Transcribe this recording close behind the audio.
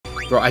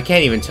Bro, I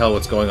can't even tell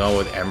what's going on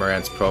with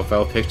Amarant's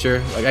profile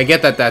picture. Like, I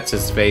get that that's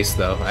his face,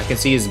 though. I can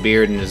see his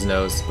beard and his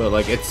nose, but,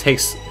 like, it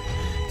takes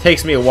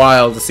me a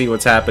while to see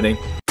what's happening.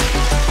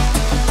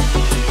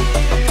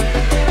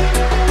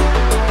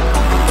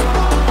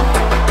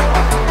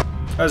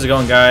 How's it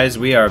going, guys?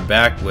 We are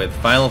back with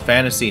Final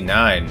Fantasy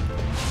IX.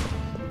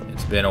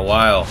 It's been a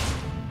while.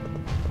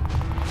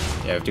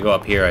 Yeah, we have to go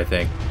up here, I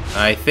think.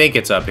 I think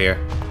it's up here.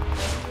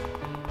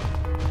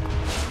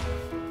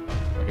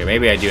 Okay,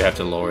 maybe I do have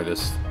to lower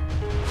this.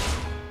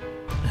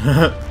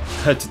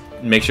 To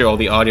make sure all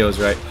the audio is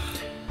right.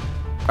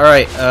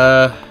 Alright,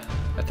 I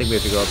think we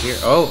have to go up here.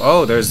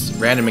 Oh, there's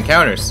random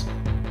encounters.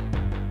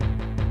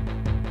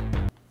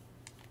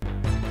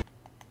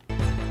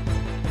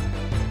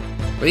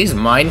 Are these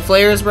mind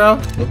flayers,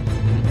 bro?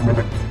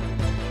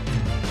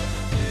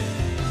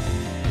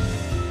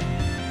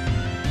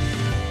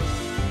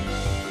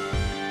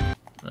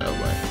 Oh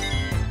boy.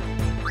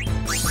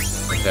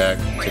 Attack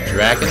to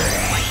Draken.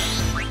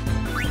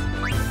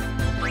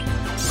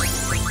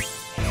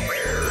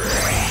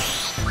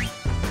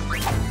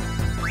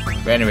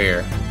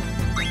 Vandermeer.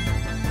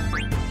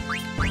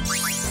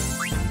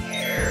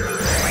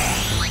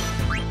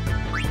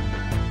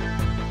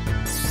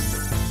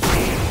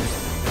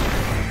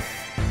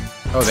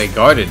 Oh, they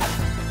guarded.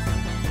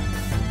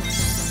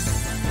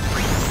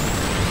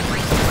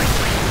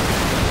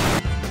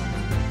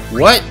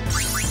 What?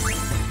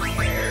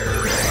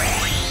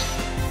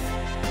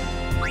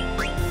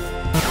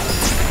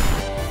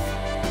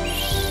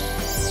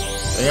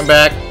 Bring him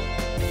back.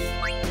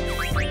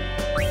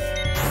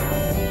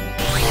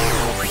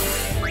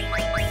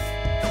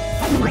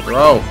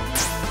 Bro.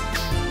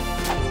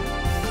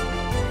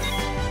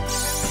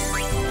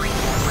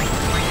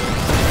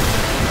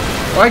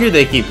 Why do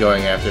they keep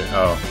going after?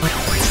 Oh.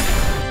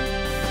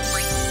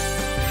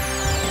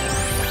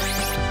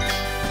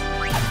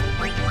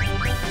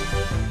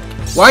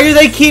 Why do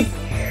they keep...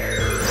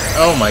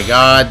 Oh my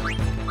god.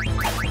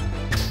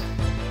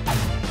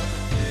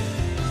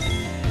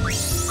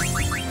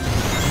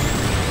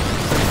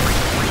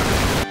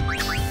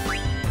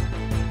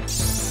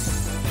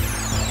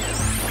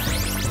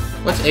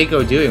 What's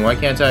Eiko doing? Why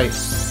can't I...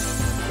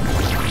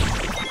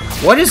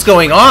 What is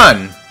going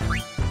on?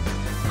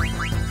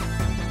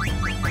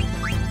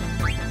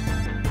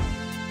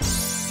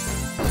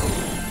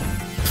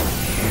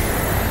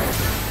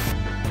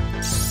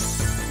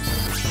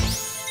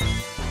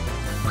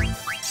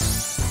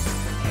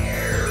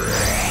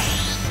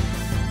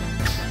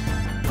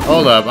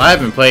 Hold up, I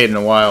haven't played in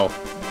a while.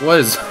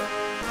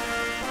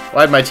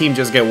 Why'd my team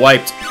just get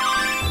wiped?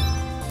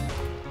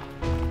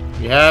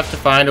 You have to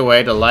find a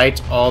way to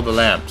light all the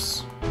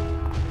lamps.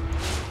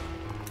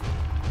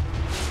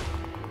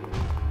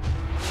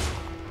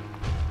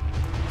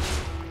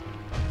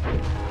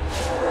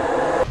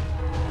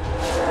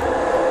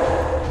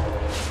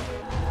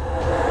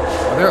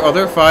 Are there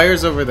other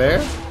fires over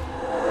there?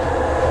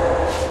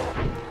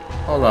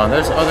 Hold on,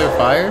 there's other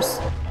fires?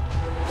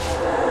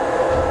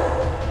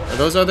 Are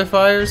those other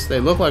fires?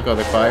 They look like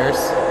other fires.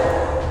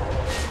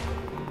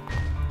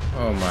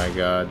 Oh my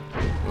god.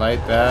 Light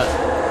that.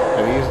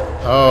 Are these?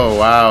 Oh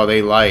wow,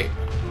 they light.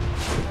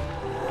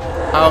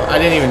 How? I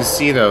didn't even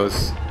see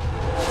those.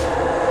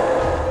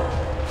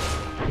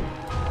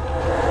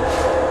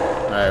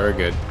 Alright, we're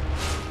good.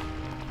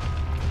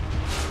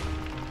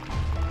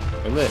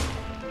 They're lit.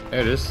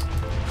 There it is.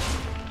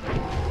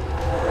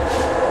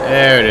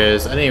 There it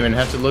is. I didn't even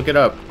have to look it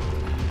up.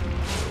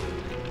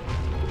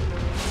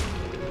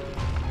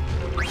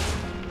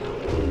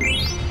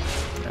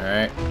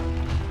 Alright.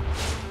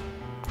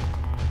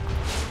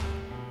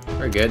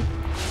 We're good.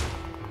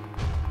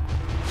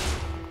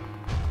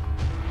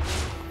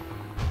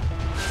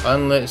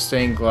 Unlit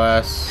stained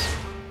glass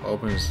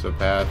opens the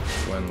path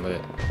when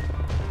lit.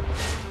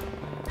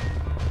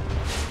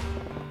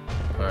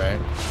 Alright.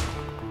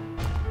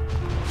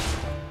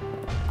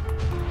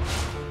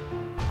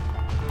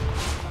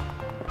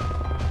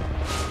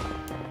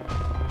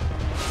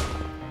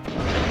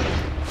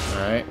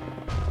 Alright.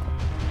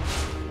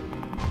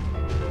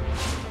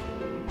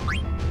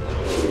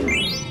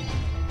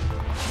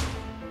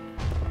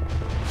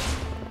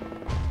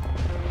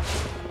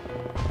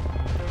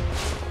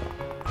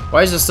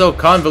 Why is this so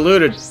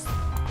convoluted?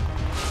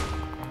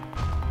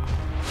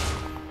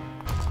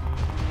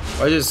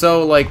 Why is it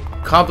so, like,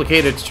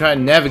 complicated to try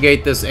and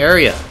navigate this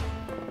area?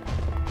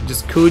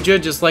 Just Kuja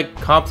just, like,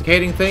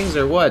 complicating things,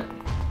 or what?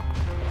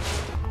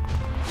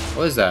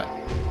 What is that?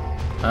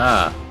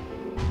 Ah.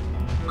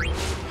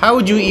 How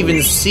would you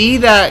even see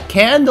that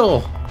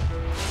candle?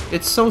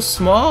 It's so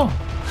small.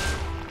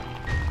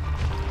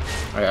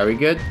 Alright, are we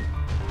good?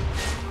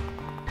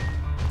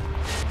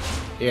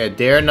 Yeah,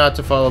 dare not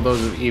to follow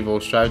those of evil,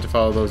 strive to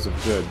follow those of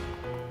good.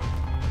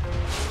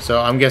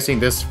 So I'm guessing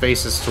this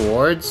faces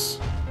towards.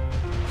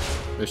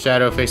 The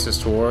shadow faces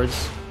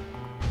towards.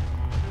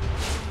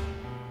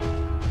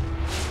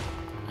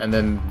 And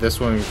then this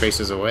one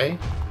faces away.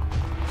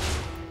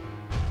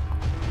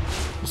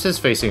 This is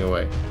facing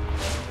away.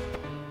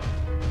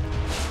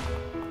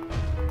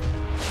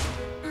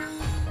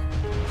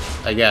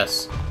 I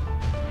guess.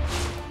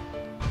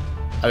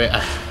 I mean,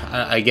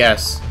 I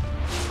guess.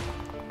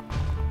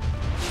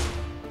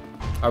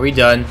 Are we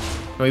done?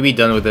 Can we be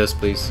done with this,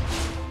 please?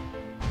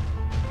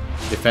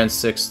 Defense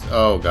 6.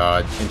 Oh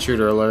god.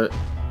 Intruder alert.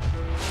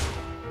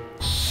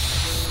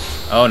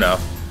 Oh no.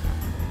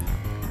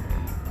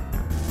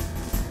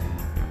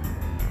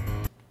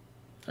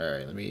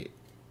 Alright, let me...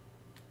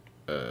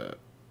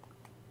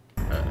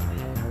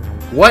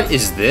 What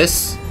is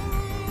this?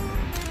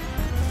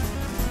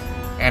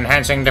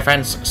 Enhancing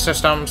defense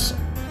systems.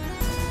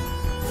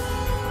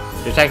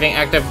 Detecting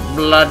active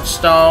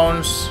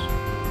bloodstones.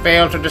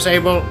 Fail to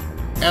disable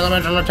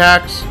elemental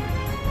attacks.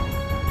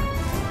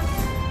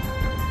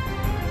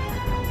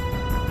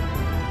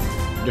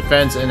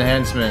 Defense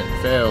enhancement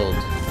failed.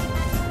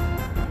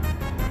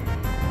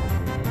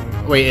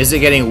 Wait, is it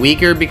getting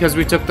weaker because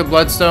we took the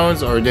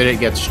bloodstones, or did it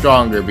get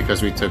stronger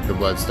because we took the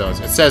bloodstones?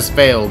 It says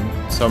failed,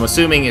 so I'm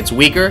assuming it's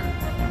weaker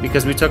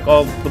because we took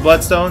all the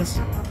bloodstones.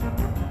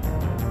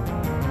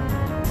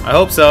 I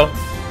hope so.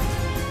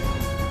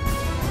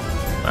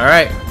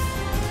 Alright.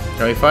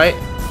 Can we fight?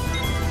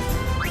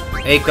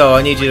 Eiko,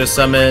 I need you to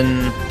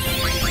summon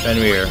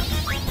Fenrir.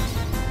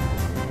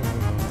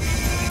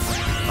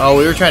 Oh,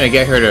 we were trying to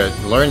get her to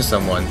learn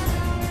someone.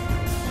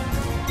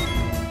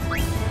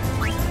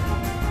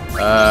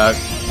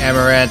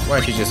 Amaranth, why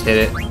don't you just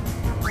hit it?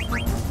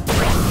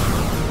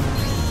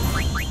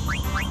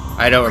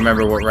 I don't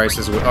remember what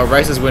Rice's Wind... Oh,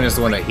 Rice's Wind is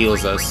the one that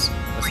heals us.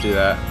 Let's do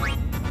that.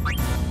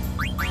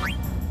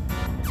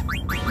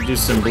 Do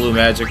some blue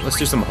magic. Let's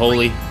do some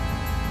holy.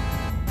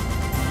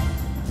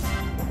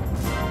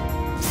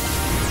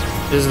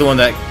 This is the one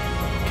that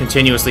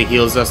continuously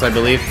heals us, I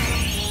believe.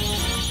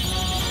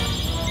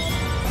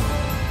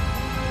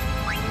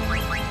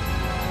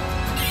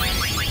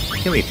 What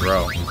can we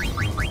throw?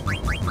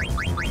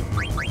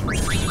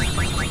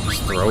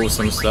 Just throw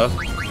some stuff.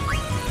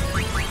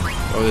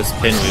 Oh, this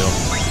pinwheel.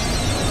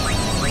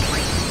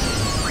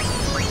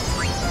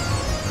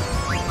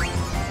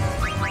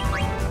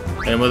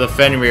 And with a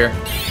Fenrir.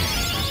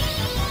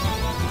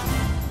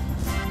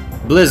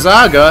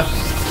 Blizzaga?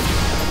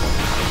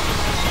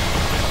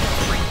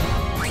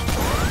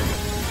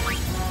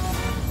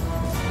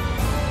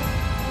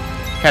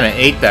 Kinda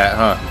ate that,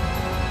 huh?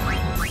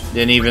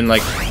 Didn't even,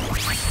 like,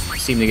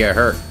 seem to get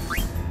hurt.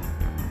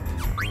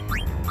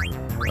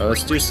 Oh,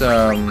 let's do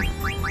some...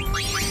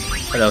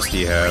 What else do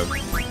you have?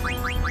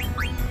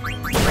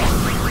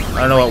 I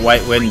don't know what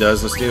White Wind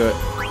does. Let's do it.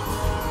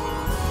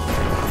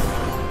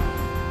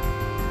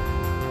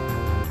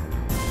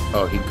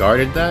 Oh, he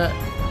guarded that?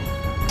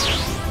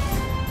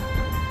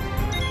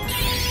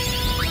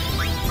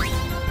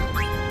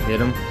 Hit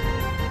him.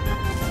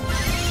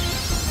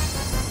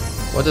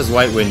 What does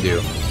White Wind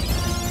do?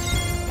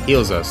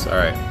 Heals us,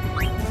 alright.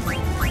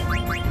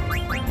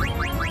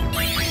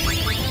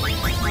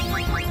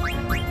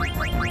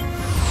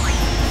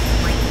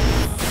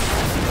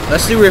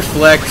 Let's do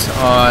Reflect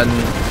on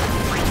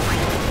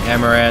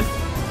Amaranth.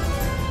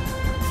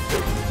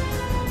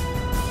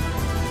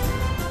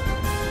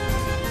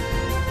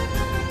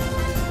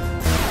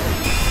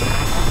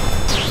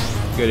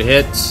 Good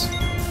hits.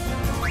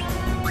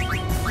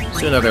 Let's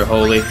do another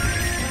Holy.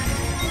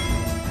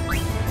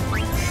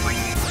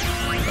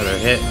 Another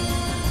hit.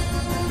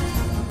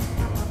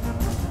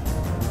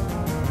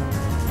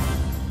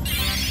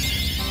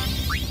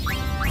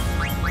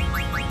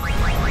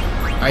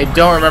 I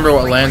don't remember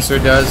what Lancer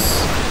does.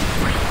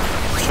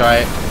 Let's try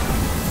it.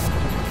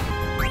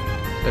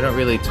 They don't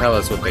really tell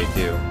us what they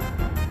do.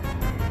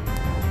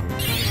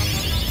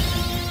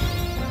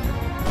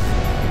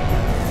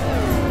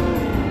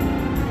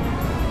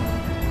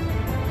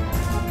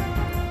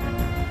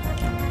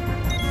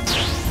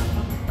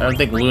 I don't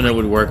think Luna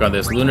would work on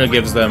this. Luna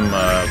gives them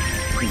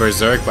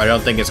Berserk, but I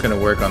don't think it's going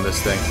to work on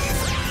this thing.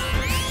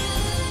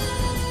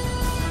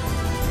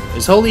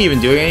 Is Holy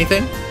even doing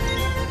anything?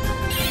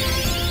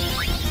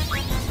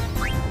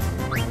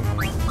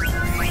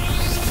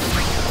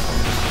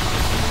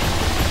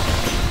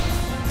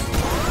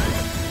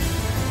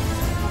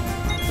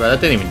 Bro, that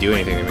didn't even do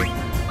anything to me.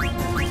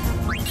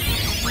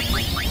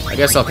 I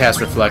guess I'll cast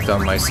Reflect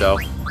on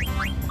myself.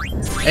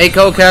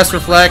 Eiko, cast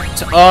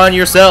Reflect on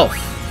yourself!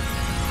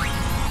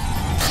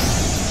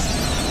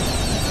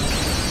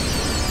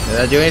 Did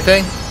that do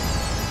anything?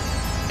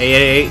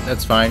 888,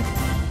 that's fine.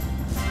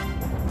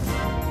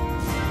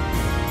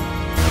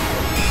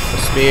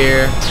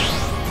 Spear.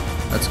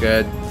 That's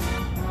good.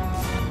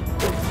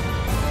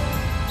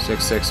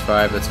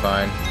 665, that's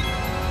fine.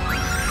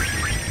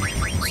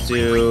 Let's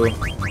do...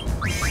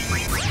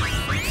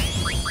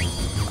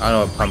 I don't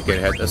know what Pumpkin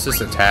hit. Let's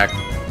just attack.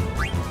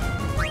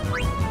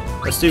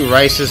 Let's do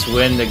Rice's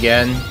Wind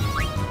again.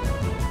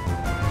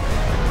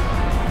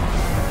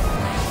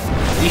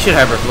 You should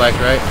have Reflect,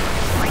 right?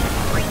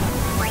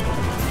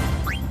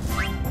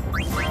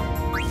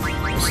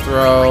 Let's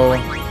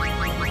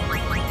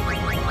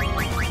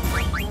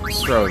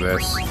throw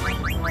this.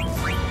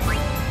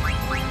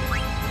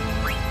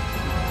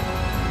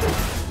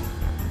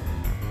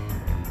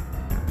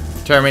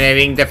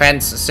 Terminating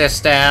defense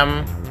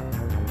system.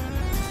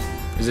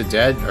 Is it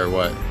dead, or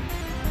what?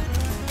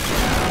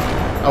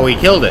 Oh, he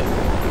killed it!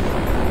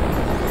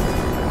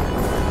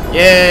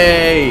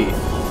 Yay!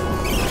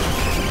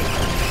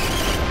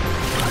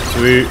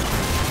 Sweet.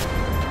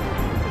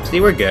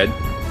 See, we're good.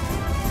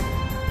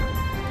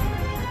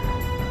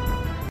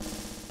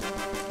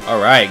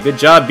 Alright, good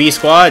job,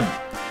 B-Squad!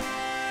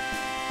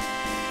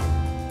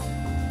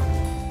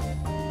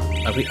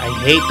 I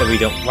hate that we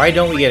don't... Why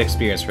don't we get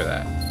experience for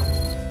that?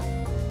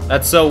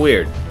 That's so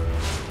weird.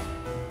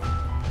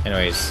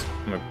 Anyways,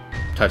 I'm gonna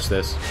touch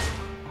this.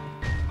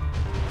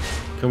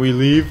 Can we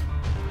leave?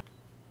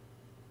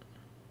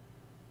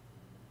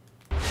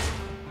 Do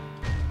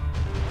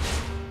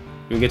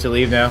we get to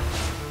leave now?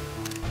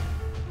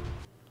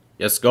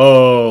 Let's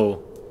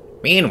go!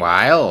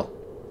 Meanwhile...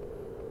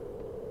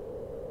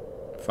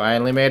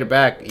 Finally made it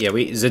back. Yeah,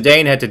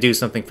 Zidane had to do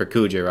something for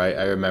Kuja, right?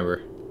 I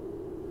remember.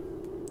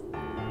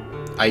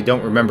 I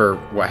don't remember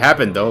what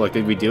happened, though. Like,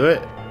 did we do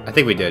it? I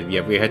think we did.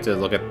 Yeah, we had to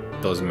look at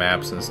those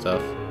maps and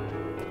stuff.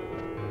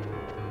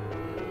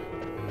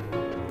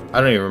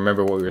 I don't even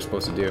remember what we were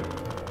supposed to do.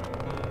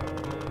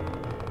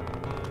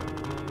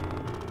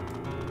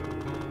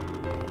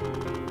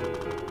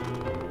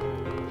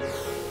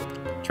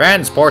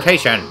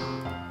 Transportation!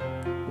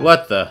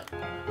 What the?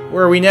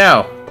 Where are we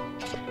now?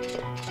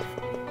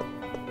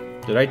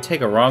 Did I take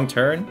a wrong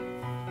turn?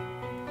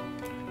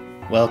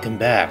 Welcome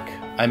back.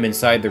 I'm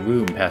inside the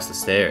room past the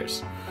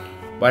stairs.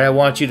 But I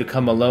want you to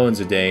come alone,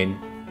 Zidane.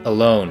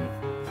 Alone.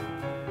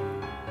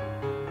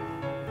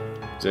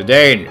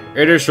 Zidane,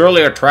 it is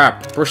surely a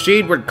trap.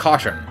 Proceed with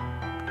caution.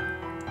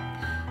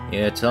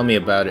 Yeah, tell me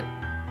about it.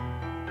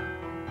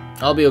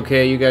 I'll be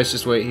okay. You guys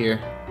just wait here.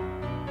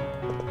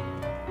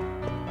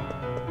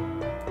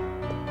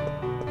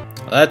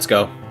 Let's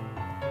go.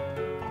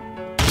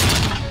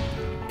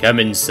 Come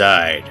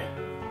inside.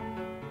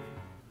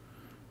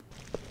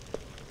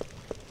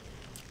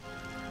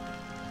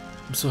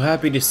 I'm so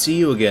happy to see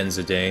you again,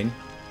 Zidane.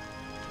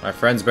 My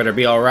friends better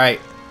be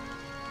alright.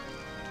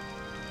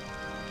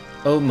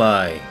 Oh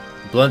my.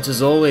 Blunt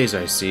as always,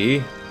 I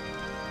see.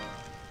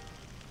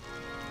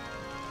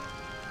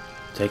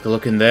 Take a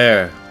look in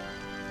there.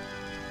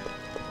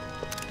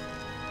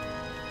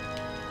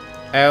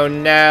 Oh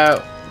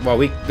no. Well,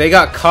 they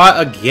got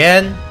caught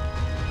again?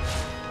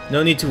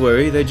 No need to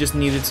worry, they just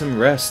needed some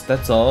rest,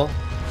 that's all.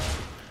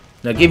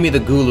 Now give me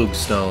the Gulug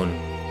Stone.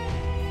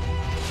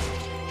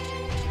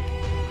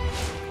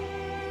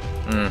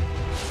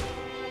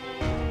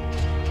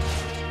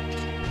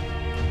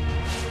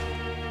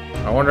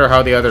 I wonder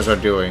how the others are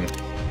doing.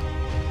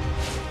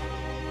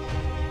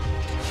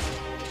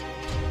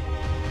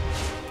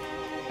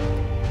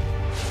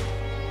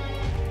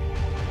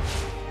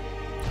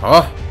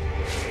 Huh?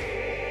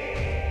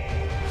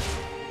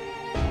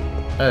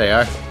 There they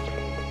are.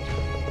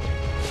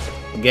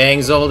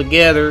 Gang's all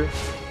together.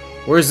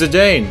 Where's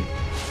Zidane?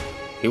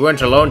 He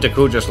went alone to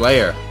Kuja's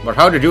lair. But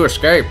how did you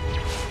escape?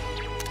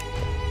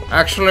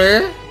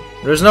 Actually,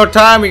 there's no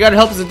time. We gotta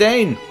help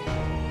Zidane.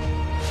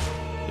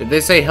 Did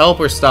they say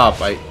help or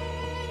stop? I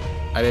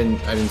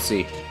didn't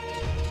see.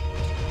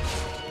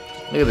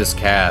 Look at this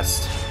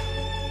cast.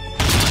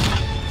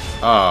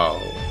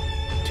 Oh,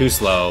 too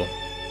slow.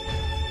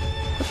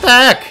 What the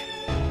heck?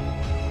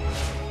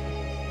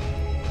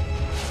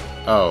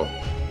 Oh.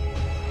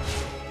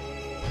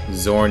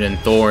 Zorn and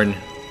Thorn.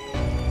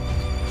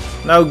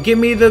 Now give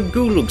me the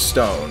Gulug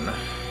Stone.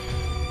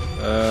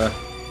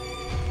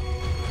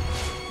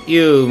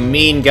 You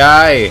mean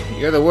guy.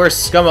 You're the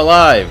worst scum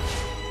alive.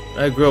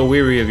 I grow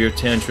weary of your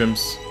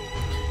tantrums.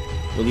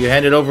 Will you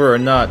hand it over or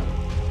not?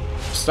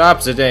 Stop,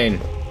 Zidane.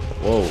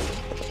 Whoa.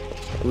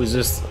 Who's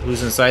this?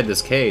 Who's inside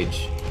this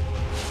cage?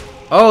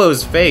 Oh, it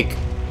was fake.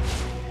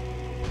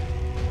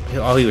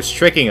 Oh, he was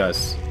tricking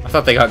us. I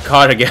thought they got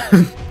caught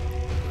again.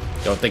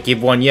 Don't think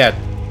you've won yet.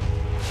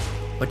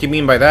 What do you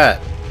mean by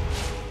that?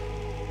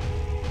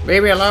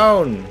 Leave me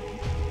alone!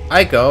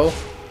 Eiko!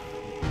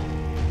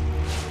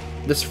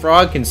 This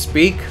frog can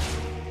speak?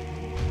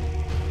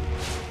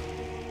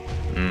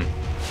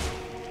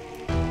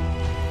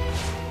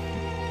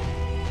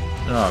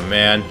 Oh,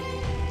 man.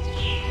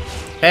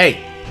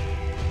 Hey!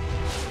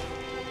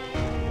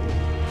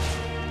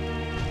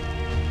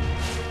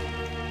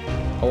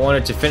 I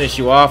wanted to finish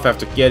you off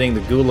after getting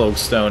the Gulug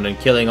Stone and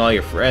killing all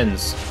your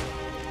friends.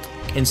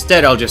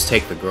 Instead, I'll just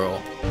take the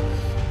girl.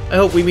 I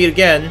hope we meet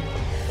again.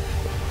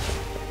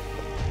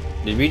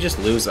 Did we just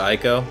lose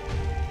Eiko?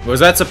 Was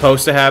that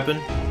supposed to happen?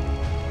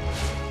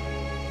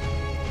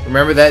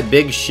 Remember that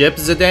big ship,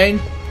 Zidane?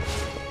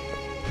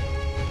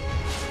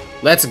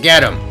 Let's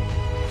get him!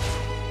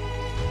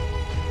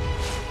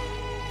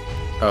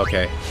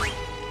 Okay.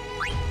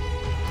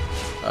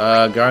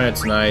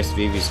 Garnet's nice,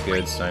 Vivi's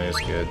good, Steiner's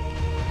good.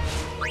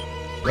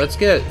 Let's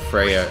get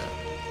Freya.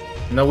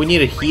 No, we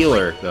need a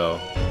healer, though.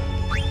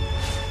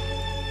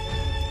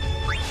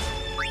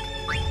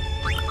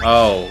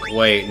 Oh,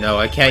 wait, no,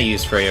 I can't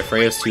use Freya.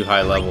 Freya's too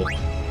high level.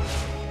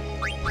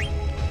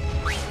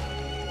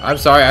 I'm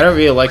sorry, I don't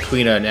really like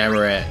Quina and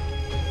Amaranth.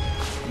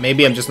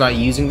 Maybe I'm just not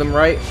using them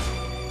right?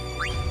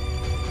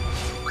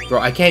 Bro,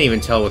 I can't even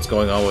tell what's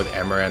going on with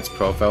Amarant's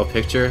profile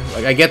picture.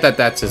 Like, I get that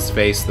that's his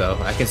face, though.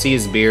 I can see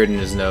his beard and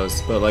his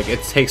nose, but, like, it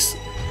takes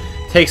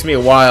me a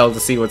while to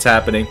see what's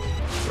happening.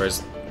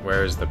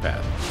 Where's the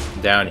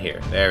path? Down here.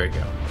 There we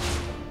go.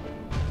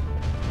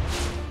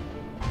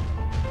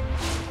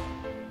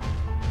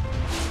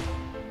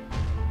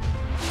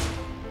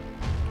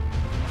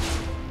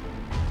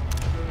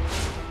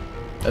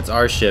 That's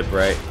our ship,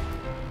 right?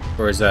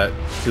 Or is that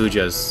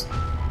Kuja's?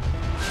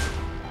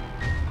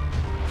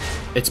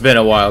 It's been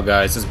a while,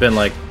 guys. It's been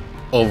like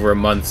over a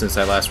month since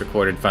I last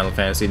recorded Final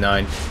Fantasy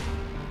IX.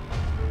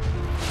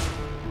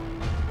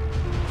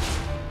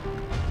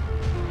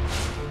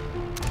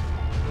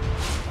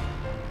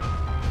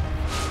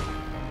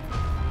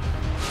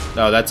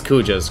 No, that's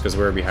Kuja's, because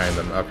we're behind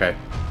them. Okay.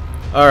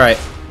 Alright.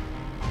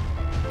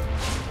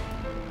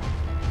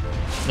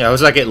 Yeah, it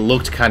was like it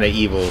looked kind of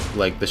evil.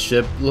 Like, the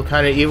ship looked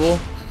kind of evil.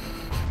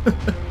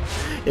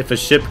 If a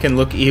ship can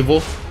look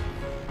evil.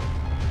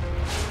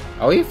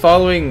 Are we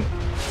following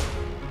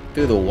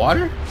through the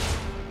water?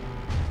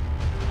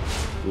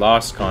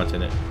 Lost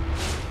continent.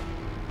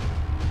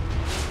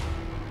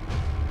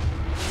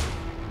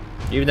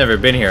 You've never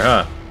been here,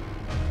 huh?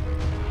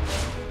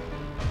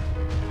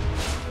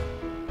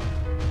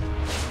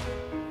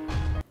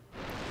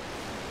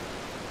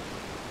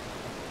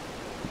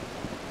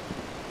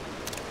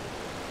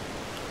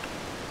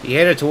 He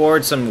headed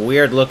towards some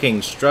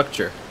weird-looking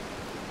structure.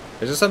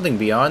 Is there something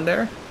beyond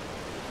there?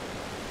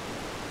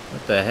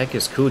 What the heck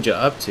is Kuja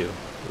up to?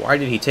 Why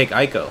did he take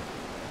Eiko?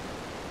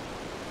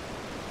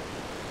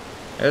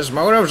 His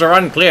motives are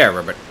unclear,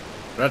 Ribbit.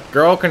 That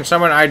girl can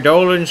summon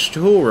Eidolons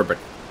too, Ribbit.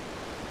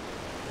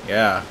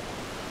 Yeah.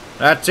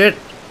 That's it.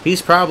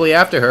 He's probably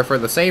after her for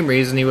the same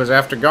reason he was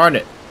after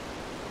Garnet.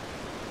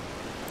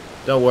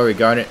 Don't worry,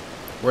 Garnet.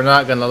 We're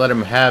not gonna let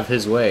him have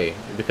his way.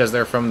 Because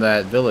they're from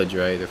that village,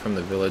 right? They're from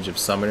the village of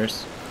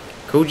summoners.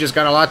 Kuja's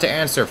got a lot to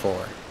answer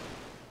for.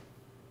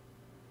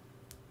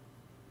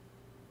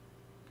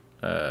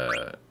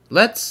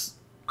 Let's...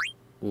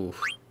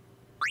 Oof.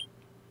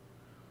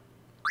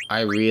 I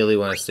really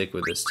want to stick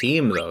with this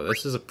team, though.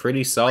 This is a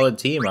pretty solid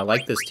team. I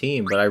like this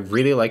team, but I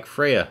really like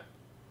Freya.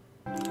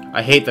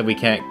 I hate that we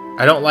can't...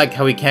 I don't like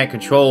how we can't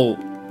control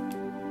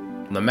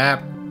the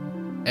map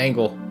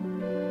angle.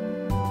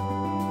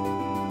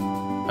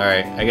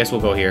 Alright, I guess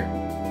we'll go here.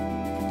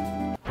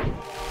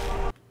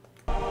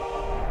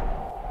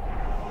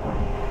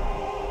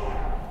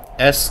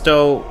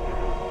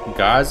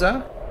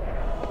 Gaza?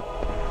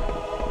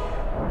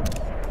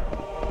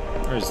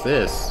 Where's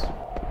this?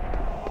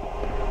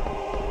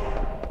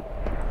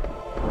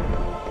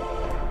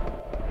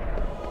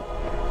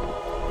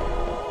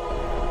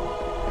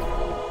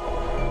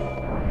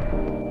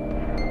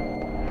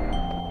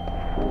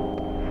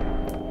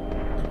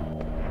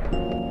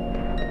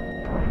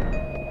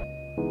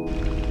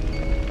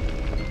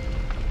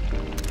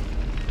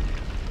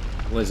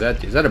 What is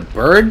that? Is that a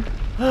bird?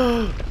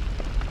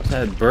 Is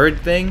that a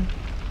bird thing?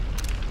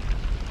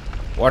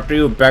 What do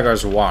you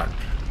beggars want?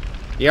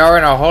 You're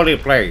in a holy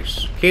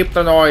place. Keep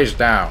the noise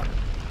down.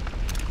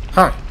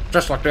 Huh,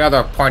 just like the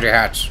other pointy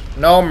hats.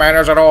 No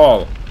manners at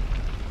all.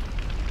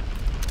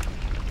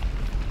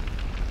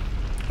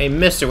 Hey,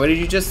 mister, what did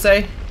you just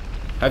say?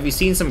 Have you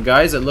seen some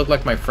guys that look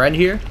like my friend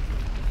here?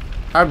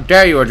 How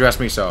dare you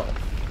address me so?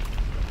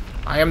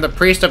 I am the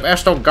priest of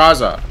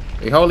Gaza,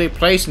 the holy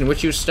place in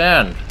which you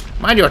stand.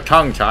 Mind your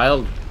tongue,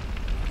 child.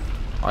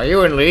 Are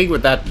you in league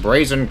with that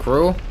brazen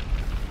crew?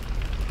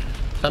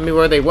 Tell me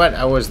where they went.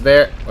 I was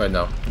there. Wait,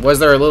 no. Was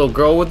there a little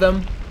girl with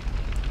them?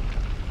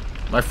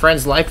 My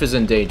friend's life is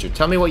in danger.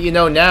 Tell me what you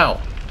know now.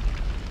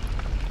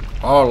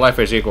 All life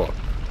is equal.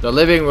 The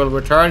living will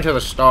return to the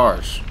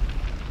stars.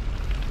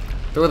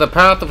 Through the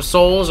path of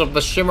souls of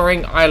the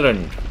shimmering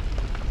island.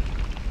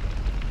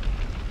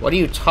 What are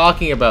you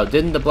talking about?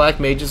 Didn't the black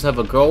mages have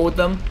a girl with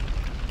them?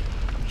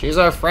 She's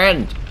our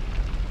friend.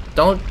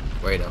 Don't...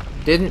 Wait, no.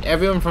 Didn't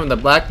everyone from the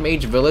black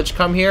mage village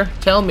come here?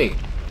 Tell me.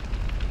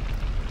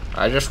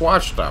 I just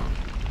watched them.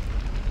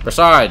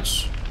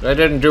 Besides, they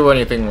didn't do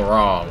anything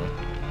wrong.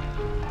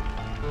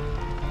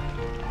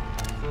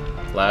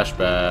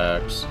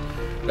 Flashbacks.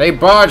 They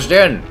barged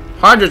in!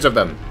 Hundreds of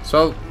them!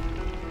 So,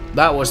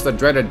 that was the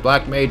dreaded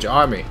Black Mage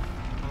army.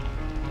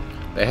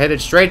 They headed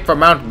straight for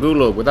Mount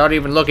Gulug without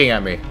even looking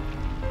at me.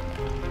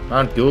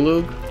 Mount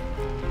Gulug?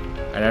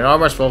 An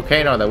enormous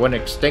volcano that went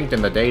extinct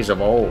in the days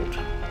of old.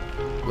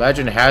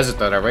 Legend has it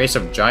that a race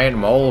of giant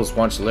moles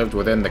once lived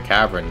within the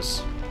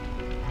caverns.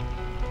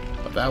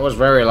 That was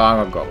very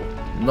long ago.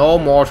 No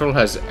mortal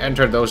has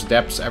entered those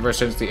depths ever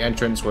since the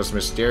entrance was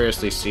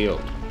mysteriously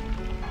sealed.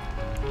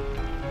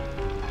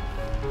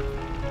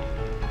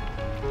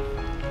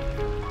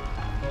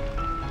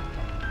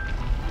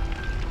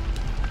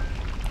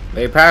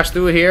 They passed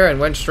through here and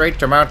went straight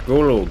to Mount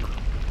Gulug.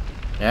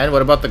 And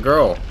what about the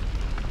girl?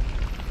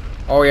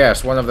 Oh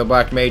yes, one of the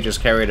black mages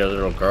carried a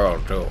little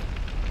girl too.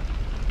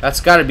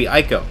 That's gotta be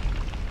Eiko.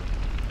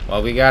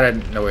 Well, we gotta...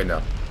 No, wait,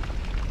 no.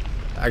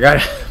 I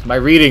got my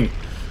reading.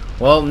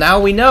 Well, now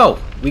we know.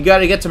 We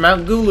gotta get to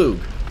Mount Gulug.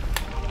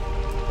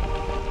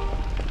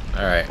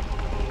 Alright.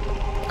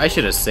 I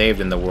should have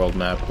saved in the world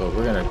map, but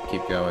we're gonna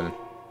keep going.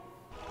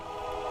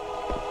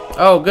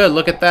 Oh, good,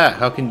 look at that.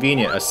 How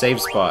convenient. A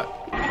save spot.